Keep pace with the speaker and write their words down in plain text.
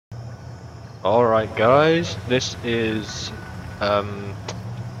Alright guys, this is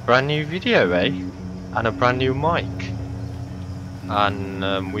brand new video, and a brand new mic,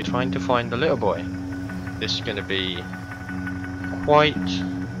 and we're trying to find the little boy. This is gonna be quite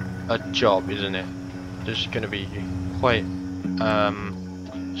a job, isn't it? This is gonna be quite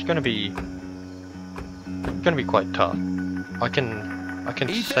it's gonna be quite tough. I can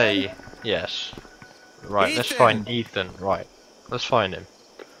Ethan? say yes. Right, let's find Ethan. Right, let's find him.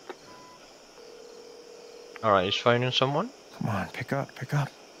 Alright, he's phoning someone. Come on, pick up.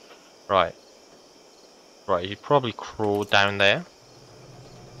 Right. Right, he probably crawled down there.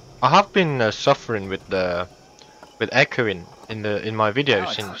 I have been suffering with echoing in my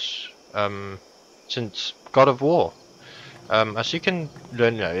videos since God of War. As you can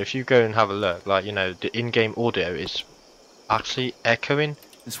learn, if you go and have a look, like the in-game audio is actually echoing.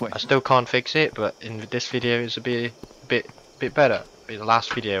 This way. I still can't fix it, but in this video it's a bit better. In the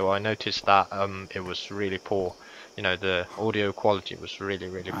last video I noticed that it was really poor. The audio quality was really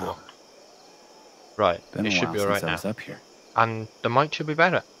poor. Right, it should be alright now. Up here. And the mic should be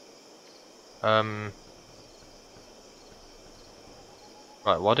better. Right,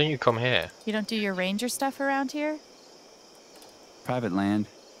 why don't you come here? You don't do your ranger stuff around here? Private land.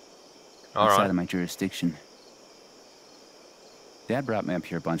 Alright. Outside of my jurisdiction. Dad brought me up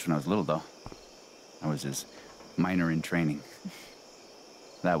here a bunch when I was little, though. I was his miner in training.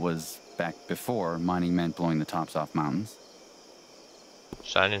 That was back before mining meant blowing the tops off mountains.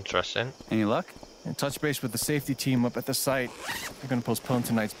 Sound interesting. Any luck? And touch base with the safety team up at the site. They're gonna postpone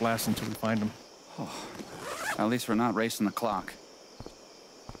tonight's blast until we find them. Oh, at least we're not racing the clock.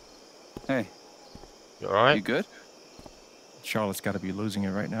 Hey. You alright? You good? Charlotte's gotta be losing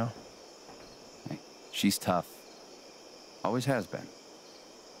it right now. Hey, she's tough. Always has been.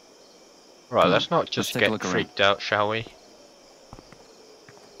 Right, Come let's on, not just take a get look around. freaked out, shall we?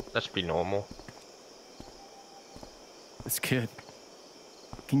 Let's be normal. This kid.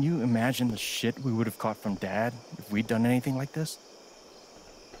 Can you imagine the shit we would have caught from Dad if we'd done anything like this?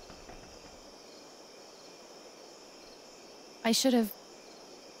 I should have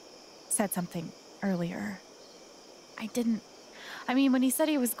said something earlier. I didn't. I mean, when he said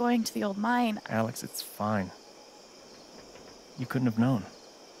he was going to the old mine. Alex, it's fine. You couldn't have known.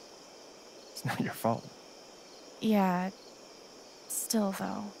 It's not your fault. Yeah. Still,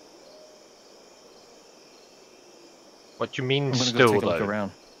 though. What do you mean I'm gonna still go take a look though?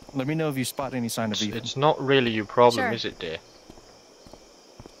 around. Let me know if you spot any sign of Ethan. It's not really your problem, Sure. is it, dear?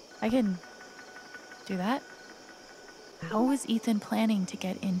 I can do that. How was Ethan planning to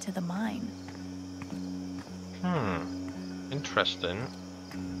get into the mine? Interesting.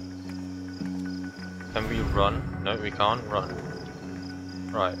 Can we run? No, we can't run.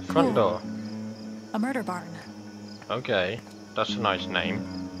 Right, front door. A murder barn. Okay, that's a nice name.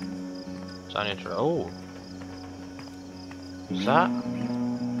 Sound interesting. Oh, is that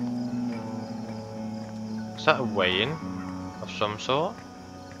a way-in of some sort?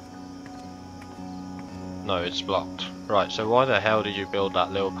 No, it's blocked. Right, so why the hell did you build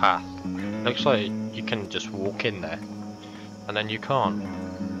that little path? Looks like you can just walk in there, and then you can't.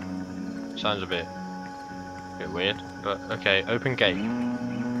 Sounds a bit weird, but okay. Open gate.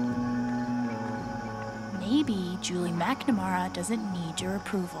 Maybe Julie McNamara doesn't need your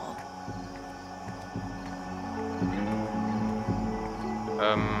approval.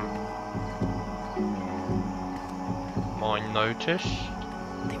 Mine notice.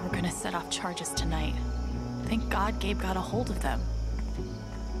 They were gonna set off charges tonight. Thank God Gabe got a hold of them.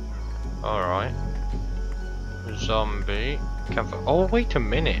 Alright. Zombie. Oh, wait a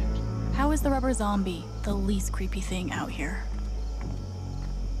minute. How is the rubber zombie the least creepy thing out here?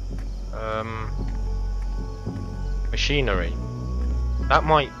 Machinery. That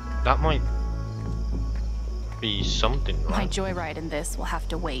might be something, My right? joyride in this will have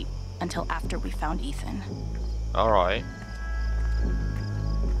to wait until after we found Ethan. Alright.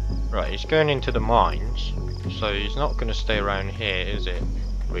 Right, he's going into the mines, so he's not going to stay around here, is it?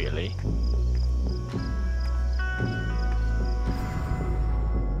 Really?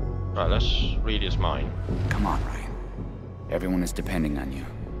 Right, let's read his mind. Come on, Ryan. Everyone is depending on you.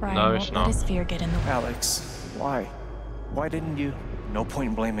 Brian No, won't it's let not. his fear get in the way. Alex, why? Why didn't you? No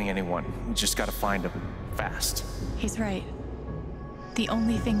point in blaming anyone. We just gotta find him. Fast. He's right. The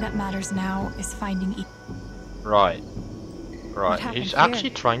only thing that matters now is finding Ethan. Right. Right, happened he's here?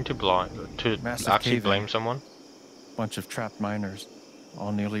 actually trying to Massive actually cave-in. blame someone. Bunch of trapped miners.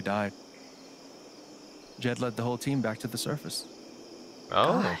 All nearly died. Jed led the whole team back to the surface.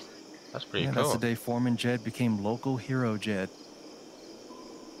 Oh, God. that's pretty Yeah, cool. that's the day Foreman Jed became local hero Jed.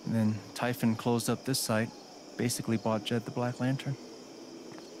 And then Typhon closed up this site, basically bought Jed the Black Lantern.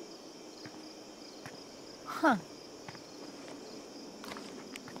 Huh.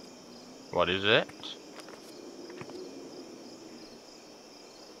 What is it?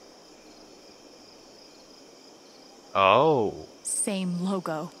 Oh. Same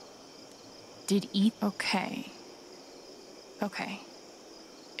logo. Did Okay. Okay.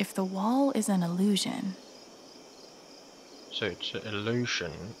 If the wall is an illusion... So it's an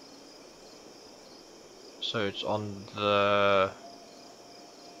illusion. So it's on the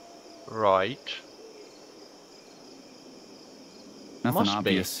right. Nothing Must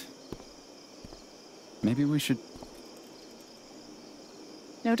obvious. Maybe we should...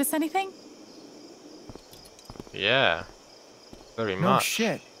 Notice anything? Yeah. Very No much.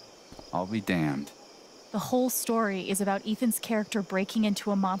 shit. I'll be damned. The whole story is about Ethan's character breaking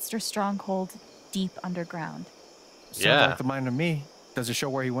into a monster stronghold deep underground. Sounds Yeah. like the mine to me. Does it show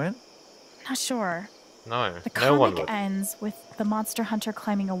where he went? Not sure. No. The No one comic would. ends with the monster hunter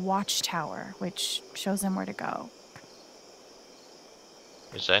climbing a watchtower, which shows him where to go.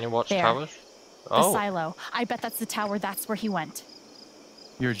 Is there any There. watchtowers? The Oh. silo. I bet that's the tower. That's where he went.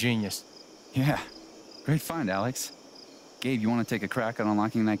 You're a genius. Yeah. Great find, Alex. Gabe, you want to take a crack at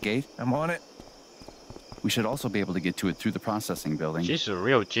unlocking that gate? I'm on it. We should also be able to get to it through the processing building. She's a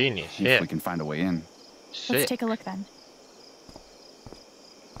real genius. If Yeah. we can find a way in. Let's Sick. take a look then.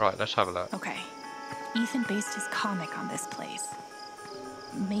 Right, let's have a look. Okay. Ethan based his comic on this place.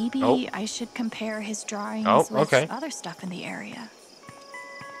 Maybe Oh. I should compare his drawings Oh, with okay. other stuff in the area.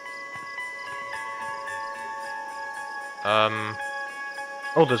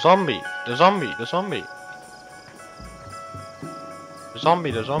 Oh, the zombie! The zombie! The zombie! The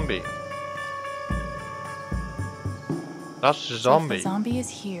zombie! The zombie! That's the So if zombie. the zombie is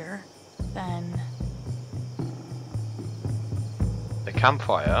here, then The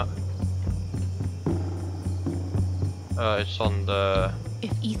campfire. It's on the...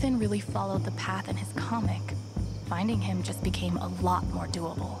 if Ethan really followed the path in his comic, finding him just became a lot more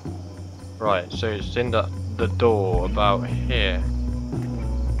doable. Right, so it's in the door about here.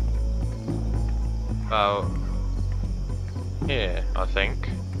 About here, I think.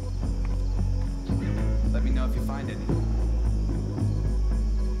 Let me know if you find it.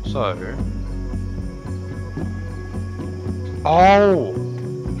 So... Oh!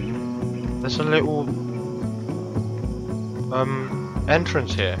 There's a little...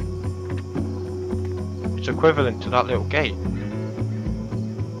 entrance here. It's equivalent to that little gate.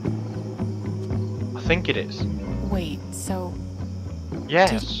 I think it is. Wait, so did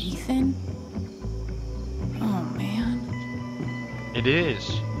Yes, Ethan? Oh man. it is.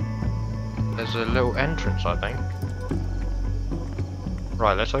 There's a little entrance, I think.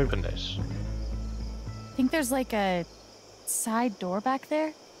 Right, let's open this. Think there's like a side door back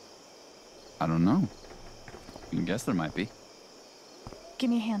there? I don't know. You can guess there might be. Give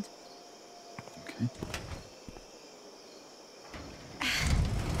me a hand. Okay.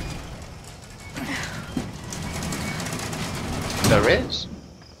 There is.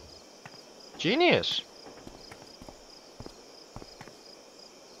 Genius.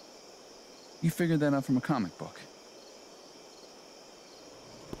 You figured that out from a comic book.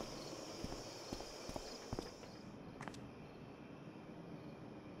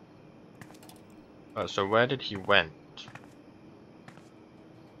 So where did he went?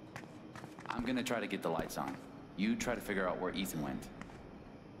 I'm gonna try to get the lights on. You try to figure out where Ethan went.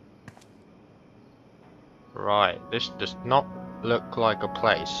 Right, this does not look like a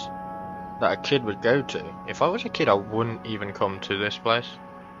place that a kid would go to. If I was a kid, I wouldn't even come to this place.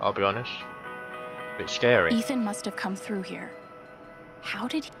 I'll be honest. A bit scary. Ethan must have come through here. How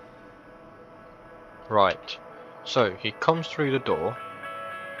did he? Right, so he comes through the door,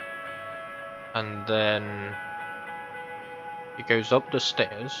 and then he goes up the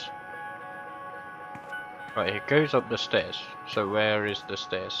stairs. Right, he goes up the stairs. So where is the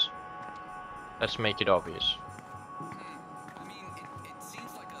stairs? Let's make it obvious. I mean, it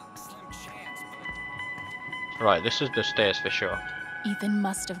seems like a slim chance, but... Right, this is the stairs for sure. Ethan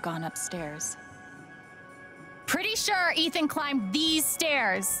must have gone upstairs. Pretty sure Ethan climbed these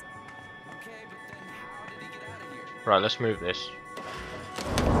stairs. Okay, but then how did he get out of here? Right, let's move this.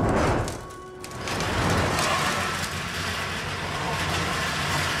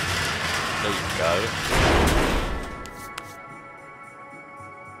 There you go.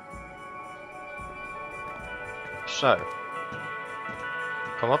 So,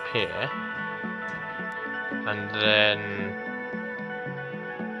 come up here, and then,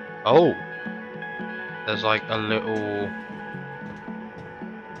 oh, there's like a little,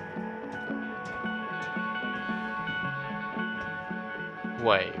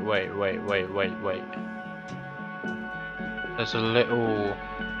 wait, there's a little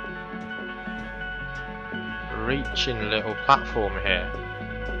reaching a little platform here.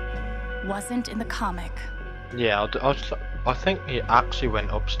 Wasn't in the comic. Yeah, I think it actually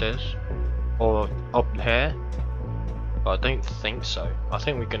went upstairs. Or up here. But I don't think so. I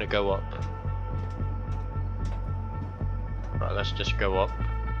think we're gonna go up. Right, let's just go up.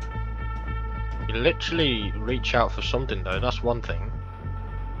 You literally reach out for something though, that's one thing.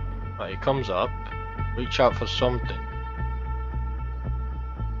 Right, it comes up. Reach out for something.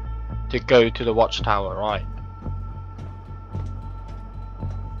 To go to the watchtower, right.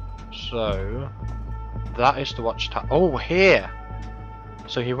 So that is the watchtower. Oh, here!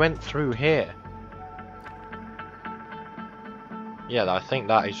 So he went through here. Yeah, I think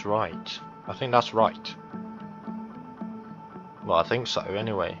that is right. I think that's right. Well, I think so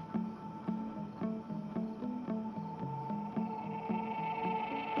anyway.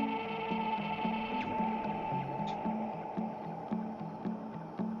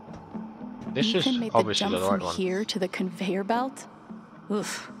 This Ethan is made the obviously jump the right from one. here to the conveyor belt.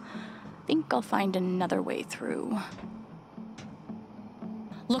 Oof. Think I'll find another way through.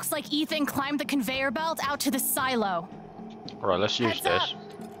 Looks like Ethan climbed the conveyor belt out to the silo. Right, let's use Heads this. up.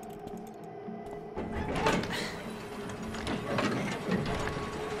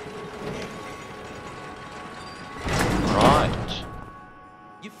 Right.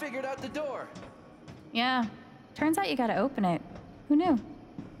 You figured out the door. Yeah. Turns out you gotta open it. Who knew?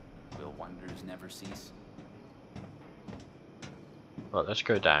 Will wonders never cease? Right, let's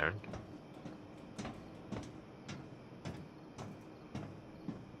go down.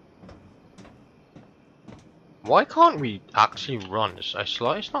 Why can't we actually run? It's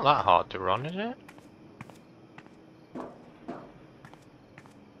not that hard to run, is it?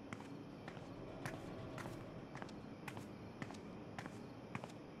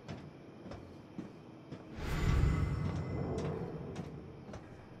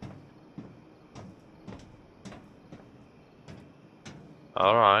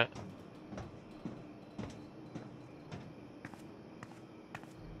 Alright.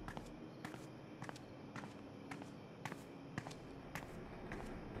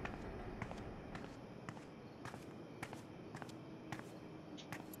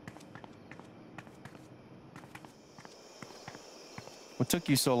 What took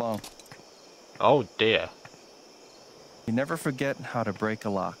you so long? Oh dear. You never forget how to break a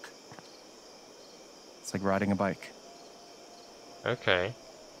lock. It's like riding a bike. Okay.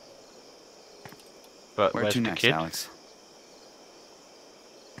 But Where where's to the next, kid? Alex?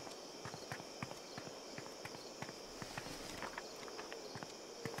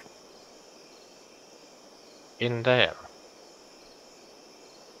 In there.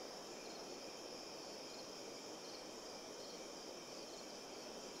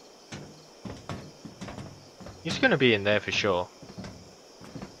 He's gonna be in there for sure.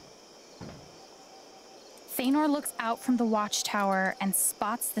 Thanor looks out from the watchtower and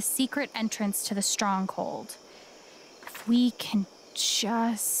spots the secret entrance to the stronghold. If we can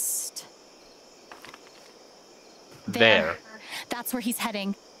just... There. That's where he's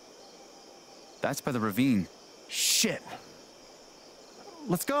heading. That's by the ravine. Shit!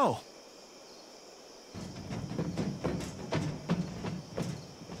 Let's go!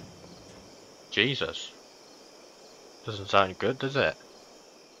 Jesus. Doesn't sound good, does it?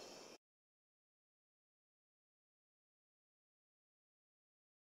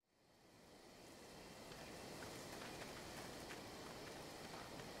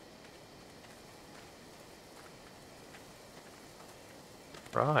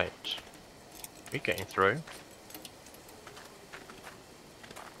 Right. We're getting through.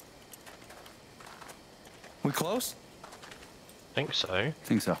 We close? Think so.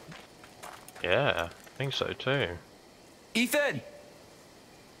 Think so. Yeah, think so too. Ethan!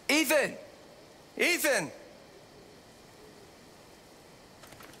 Ethan! Ethan!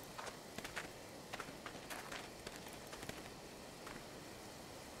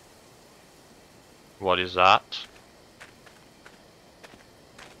 What is that?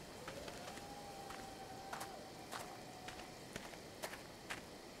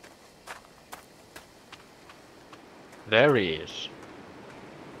 There he is.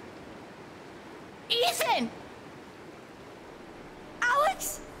 Ethan!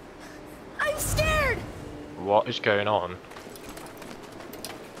 Alex! I'm scared! What is going on?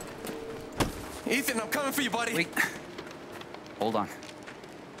 Ethan, I'm coming for you, buddy. Wait. Hold on.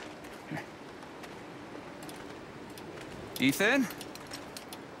 Here. Ethan?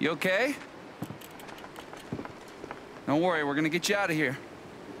 You okay? Don't worry, we're gonna get you out of here.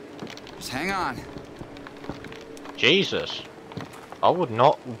 Just hang on. Jesus. I would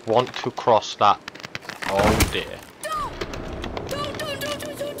not want to cross that. Oh dear. Don't!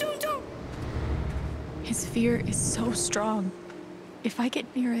 His fear is so strong. If I get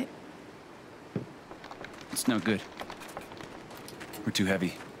near it... It's no good. We're too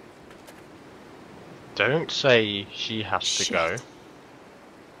heavy. Don't say she has to Shit. go.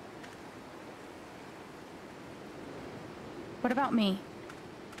 What about me?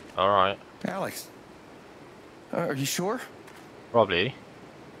 Alright, Alex. Are you sure? probably.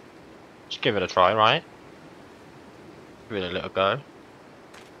 Just give it a try, right? Give it a little go.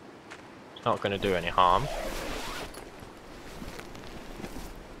 It's not going to do any harm.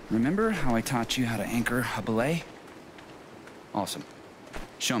 Remember how I taught you how to anchor a belay? Awesome.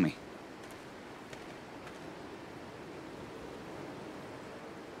 Show me.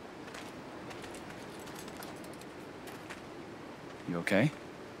 You okay?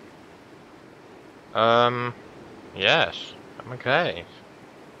 Yes, I'm okay.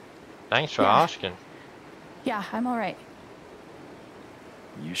 Thanks for Yeah. asking. Yeah, I'm alright.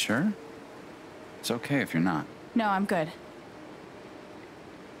 You sure? It's okay if you're not. No, I'm good.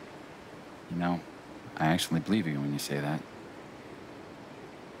 You know, I actually believe you when you say that.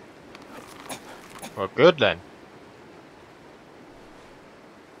 Well, good then.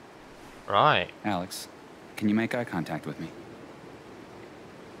 Right. Alex, can you make eye contact with me?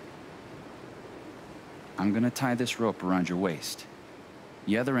 I'm gonna tie this rope around your waist.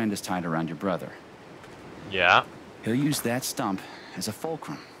 The other end is tied around your brother. Yeah. He'll use that stump as a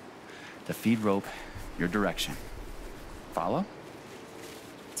fulcrum to feed rope your direction. Follow?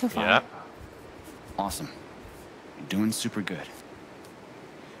 So far. Yeah. Awesome. You're doing super good.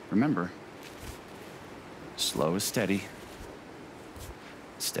 Remember, slow is steady.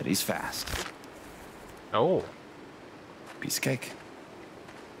 Steady's fast. Oh. Piece of cake.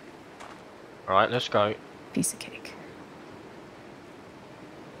 Alright, let's go. Piece of cake.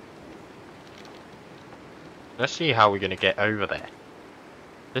 Let's see how we're gonna get over there.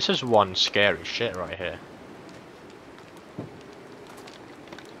 This is one scary shit right here.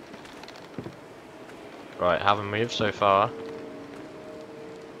 Right, haven't moved so far.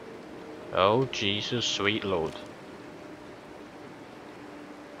 Oh, Jesus, sweet Lord.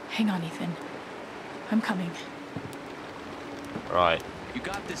 Hang on, Ethan. I'm coming. Right, You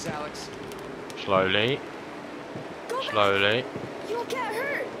got this, Alex. slowly. Slowly. You'll get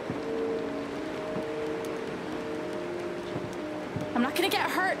hurt. I'm not gonna get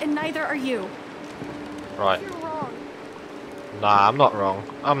hurt, and neither are you. Right. You're wrong. Nah, I'm not wrong.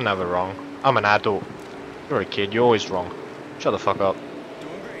 I'm never wrong. I'm an adult. You're a kid, you're always wrong. Shut the fuck up.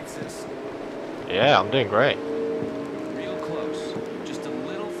 Doing great, sis. Yeah, I'm doing great. Real close. Just a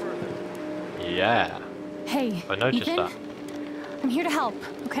little further. Yeah. Hey, I noticed Ethan? that. I'm here to help,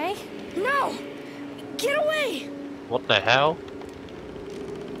 okay? No! Get away! What the hell?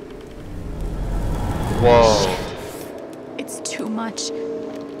 Whoa. It's too much.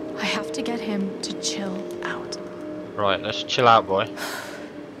 I have to get him to chill out. Right, let's chill out, boy.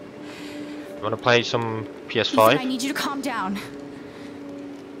 You wanna play some Ethan, I PS5? need you to calm down.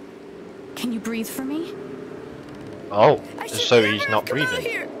 Can you breathe for me? Oh, I just should so never he's have not come out breathing.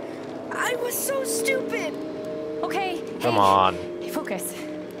 here. I was so stupid. Okay. Come hey. on. Hey, focus.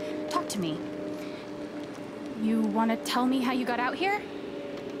 Talk to me. You want to tell me how you got out here?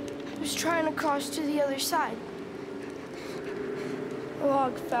 I was trying to cross to the other side. A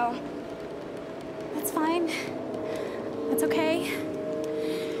log fell. That's fine. That's okay.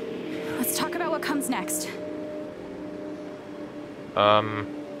 Let's talk about what comes next.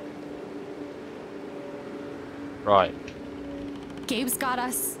 Right. Gabe's got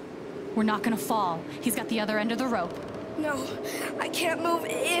us. We're not gonna fall. He's got the other end of the rope. No, I can't move.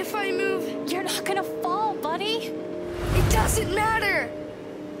 If I move, You're not gonna fall, buddy. it doesn't matter.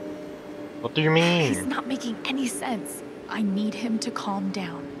 What do you He's mean? not making any sense. I need him to calm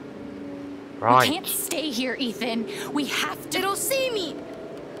down. We Right. can't stay here, Ethan. We have to. It'll see me.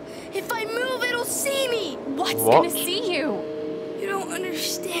 If I move, it'll see me. What's What? gonna see you? You don't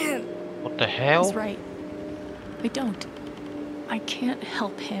understand. What the hell? He's right. I don't. I can't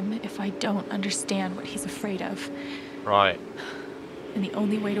help him if I don't understand what he's afraid of. Right. And the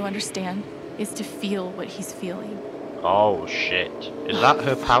only way to understand is to feel what he's feeling. Oh shit. Is that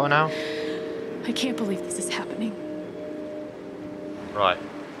her power now? I can't believe this is happening. Right.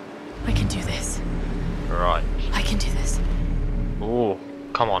 I can do this. Right. I can do this. Ooh,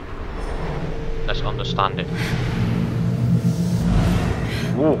 come on. Let's understand it.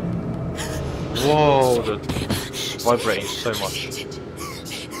 Whoa. Whoa, the vibrating so much.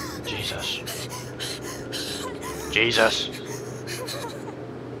 Jesus. Jesus.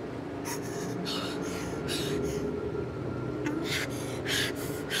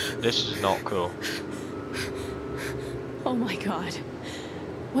 This is not cool. Oh my god.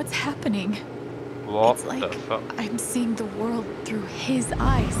 What's happening? What It's like the fuck? I'm seeing the world through his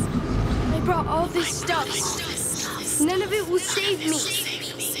eyes. I brought all this stuff. None of it will save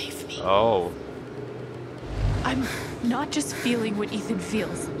me. Oh. I'm not just feeling what Ethan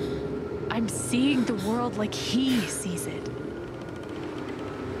feels. I'm seeing the world like he sees it.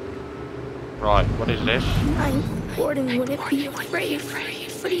 Right, what is this? Gordon wouldn't be afraid,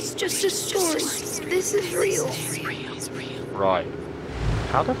 but he's just a story. This is real. Right.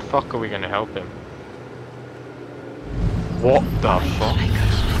 How the fuck are we gonna help him? What the fuck?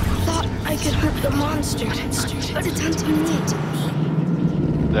 Thought I could hurt the monster, but it's hunting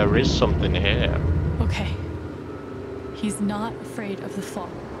me. There is something here. Okay. He's not afraid of the fall.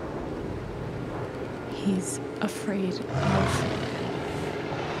 He's afraid of...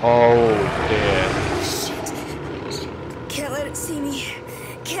 Oh dear. Shit. Can't let it see me.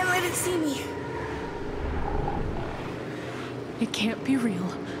 Can't let it see me. It can't be real.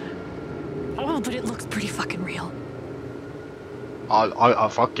 Oh, but it looks pretty fucking real. I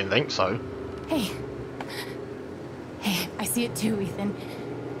fucking think so. Hey. Hey, I see it too, Ethan.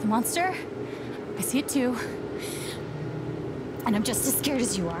 The monster? I see it too. And I'm just as scared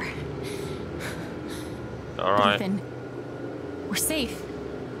as you are. Alright. Ethan, we're safe.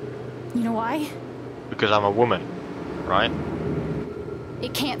 You know why? Because I'm a woman, right?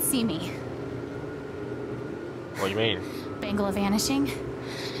 It can't see me. What do you mean? Bangla vanishing,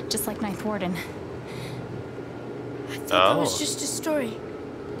 just like Ninth Warden. I thought that was Oh. just a story.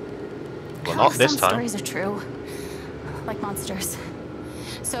 Well, not this Some time. stories are true, like monsters.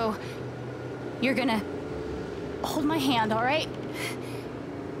 So, you're gonna hold my hand, all right?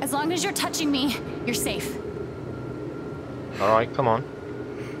 As long as you're touching me, you're safe. Alright, come on.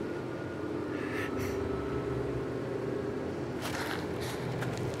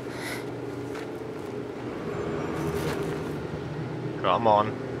 Come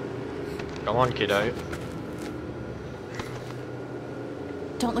on. Come on, kiddo.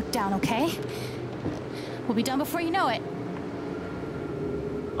 Don't look down, okay? We'll be done before you know it.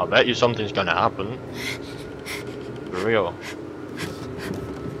 I bet you something's gonna happen. For real.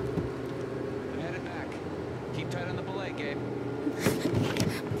 I'm headed back. Keep tight on the belay, Gabe.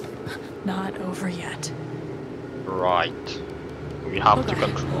 Not over yet. Right. We have to Okay.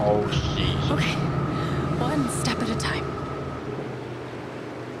 control. Oh, jeez. Okay. One step at a time.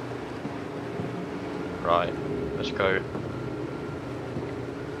 Right. Let's go.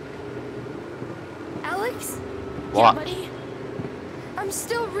 Alex? What? Yeah, buddy? I'm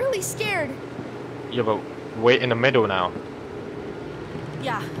still really scared. Yeah, but wait in the middle now.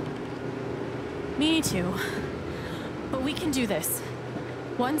 Yeah. Me too. But we can do this.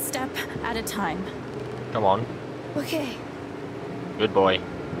 One step at a time. Come on. Okay. Good boy.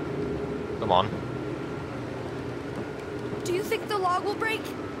 Come on. Do you think the log will break?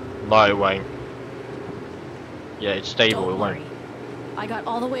 No, it won't. Yeah, it's stable, Don't it won't. worry. I got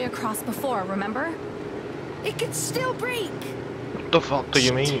all the way across before, remember? It could still break. What the fuck do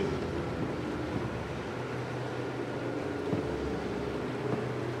you mean?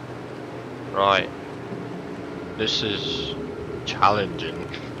 Right. This is challenging.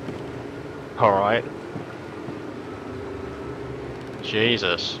 Alright.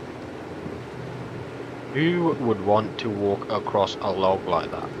 Jesus. Who would want to walk across a log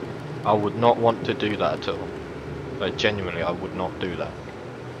like that? I would not want to do that at all. Like, genuinely, I would not do that.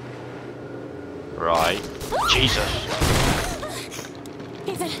 Right. Jesus.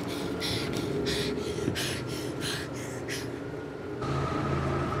 Ethan.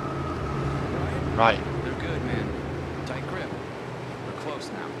 Right. They're good, man. Tight grip. We're close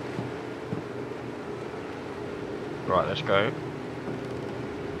now. Right, let's go.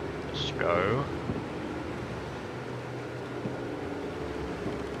 Let's go.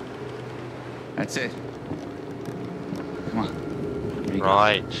 That's it. Come on. Here you go.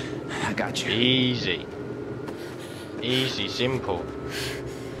 Right. I got you. Easy. Easy, simple.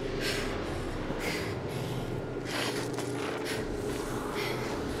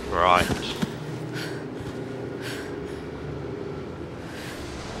 Right.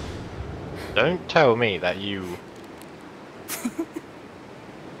 Don't tell me that you...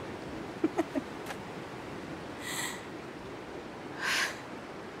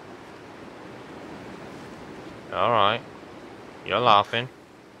 Alright. You're laughing.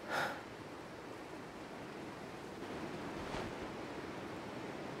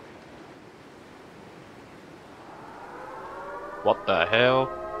 What the hell?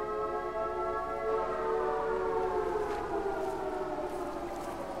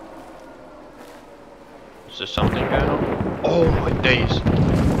 Is there something going on? Oh my days!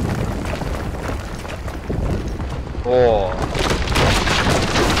 Oh.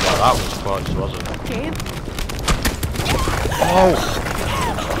 that was close, wasn't it? Gabe? Oh!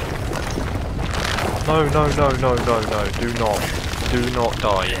 No, no, no, no, no, no, do not. Do not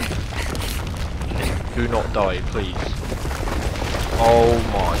die. Do not die, please. Oh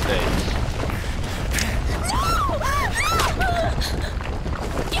my days.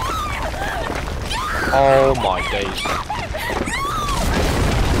 Oh my days.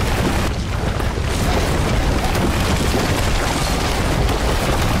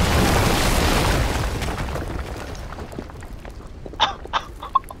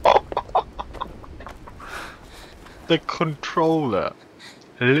 The controller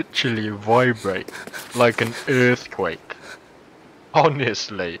literally vibrates like an earthquake.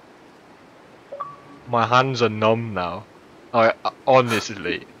 Honestly. My hands are numb now.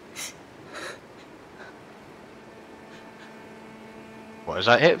 Honestly. What, is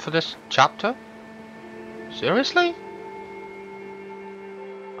that it for this chapter? Seriously?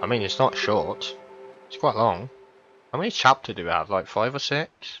 I mean, it's not short. It's quite long. How many chapters do we have? Like 5 or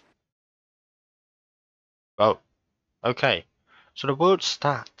 6? Oh, okay. So the world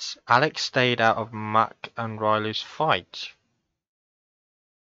stats. Alex stayed out of Mac and Riley's fight.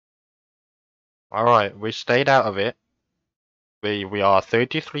 Alright, we stayed out of it. We are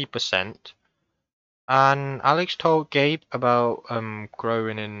 33%. And Alex told Gabe about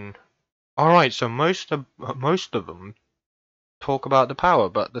growing in. Alright, so most of them talk about the power,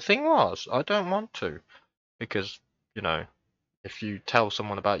 but the thing was, I don't want to. Because, you know, if you tell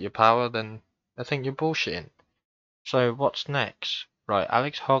someone about your power, then I think you're bullshitting. So what's next? Right,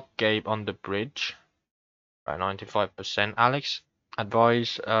 Alex hugged Gabe on the bridge. Right, 95%. Alex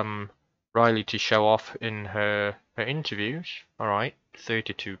advised Riley to show off in her interviews. Alright,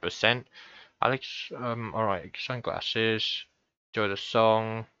 32%. Alex, alright, sunglasses. Enjoy the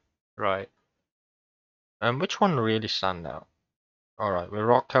song. Right. Which one really stand out? Alright, we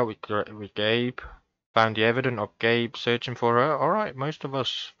rocked out with Gabe. Found the evidence of Gabe searching for her. Alright, most of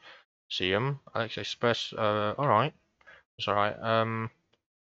us see him. Alex expressed, alright. It's alright.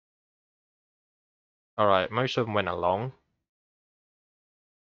 Alright, most of them went along.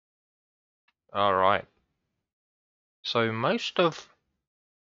 Alright. So most of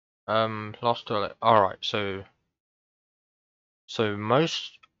lost to alright, so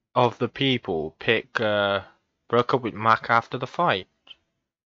most of the people broke up with Mac after the fight.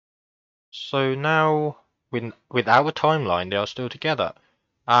 So now with our timeline they are still together.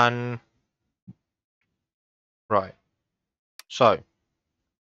 And right. So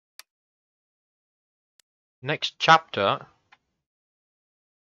next chapter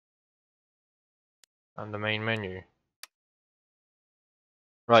and the main menu.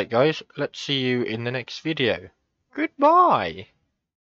 Right guys, let's see you in the next video. Goodbye!